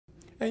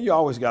And you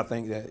always got to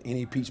think that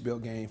any Peach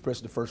Belt game,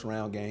 especially the first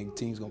round game,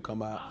 team's going to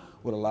come out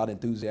with a lot of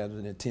enthusiasm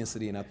and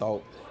intensity. And I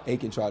thought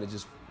Aiken tried to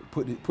just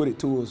put it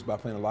to us by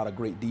playing a lot of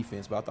great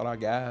defense. But I thought our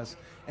guys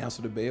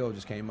answered the bell,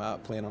 just came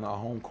out playing on our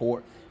home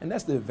court. And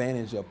that's the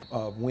advantage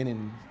of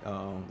winning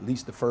at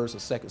least the first or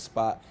second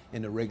spot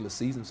in the regular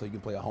season, so you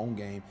can play a home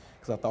game.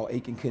 Because I thought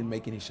Aiken couldn't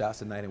make any shots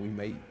tonight, and we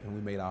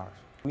made ours.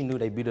 We knew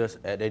they beat us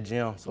at their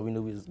gym, so we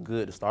knew it was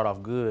good to start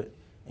off good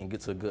and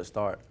get to a good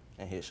start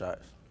and hit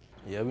shots.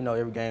 Yeah, we know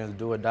every game is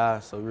do or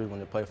die, so we really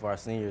want to play for our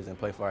seniors and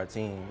play for our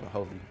team and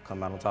hopefully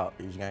come out on top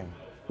each game.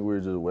 We were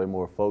just way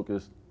more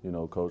focused. You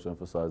know, Coach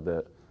emphasized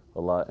that a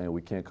lot, and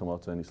we can't come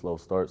off to any slow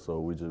starts, so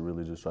we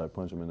really try to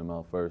punch them in the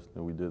mouth first,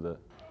 and we did that.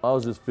 I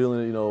was just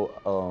feeling it, you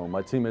know,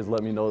 my teammates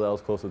let me know that I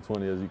was close to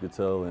 20, as you could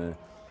tell,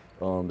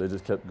 and they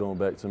just kept going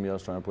back to me. I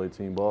was trying to play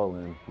team ball,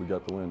 and we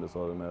got the win. That's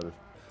all that matters.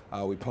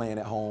 We're playing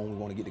at home. We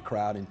want to get the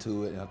crowd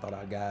into it, and I thought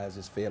our guys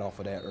just fed off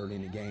of that early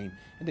in the game.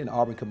 And then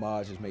Auburn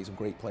Kamaj just made some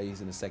great plays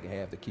in the second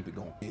half to keep it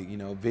going. You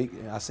know, Vic,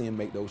 I see him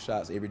make those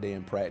shots every day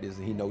in practice,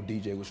 and he know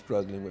DJ was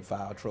struggling with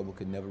foul trouble,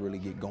 could never really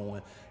get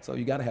going. So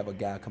you got to have a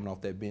guy coming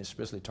off that bench,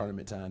 especially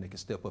tournament time, that can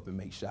step up and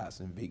make shots,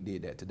 and Vic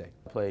did that today.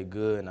 I played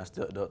good, and I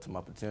stepped up to my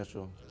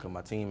potential because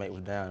my teammate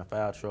was down in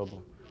foul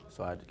trouble,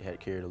 so I had to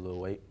carry a little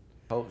weight.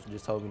 Coach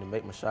just told me to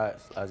make my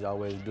shots, as you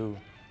always do,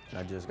 and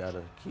I just got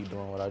to keep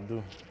doing what I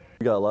do.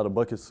 We got a lot of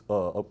buckets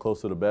up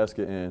close to the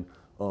basket, and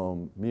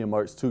me and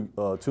Mark's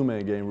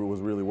two-man game rule was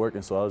really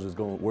working, so I was just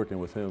working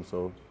with him,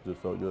 so it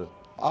just felt good.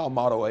 Our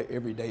motto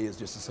every day is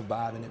just to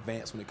survive and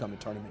advance when it comes to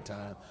tournament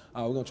time.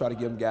 We're going to try to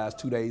give them guys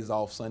 2 days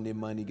off, Sunday,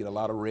 Monday, get a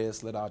lot of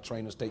rest, let our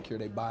trainers take care of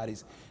their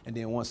bodies, and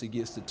then once it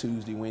gets to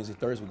Tuesday, Wednesday,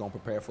 Thursday, we're going to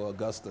prepare for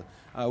Augusta.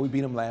 We beat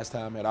them last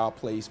time at our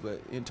place,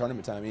 but in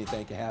tournament time,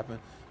 anything can happen.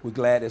 We're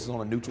glad this is on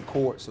a neutral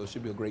court, so it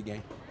should be a great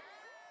game.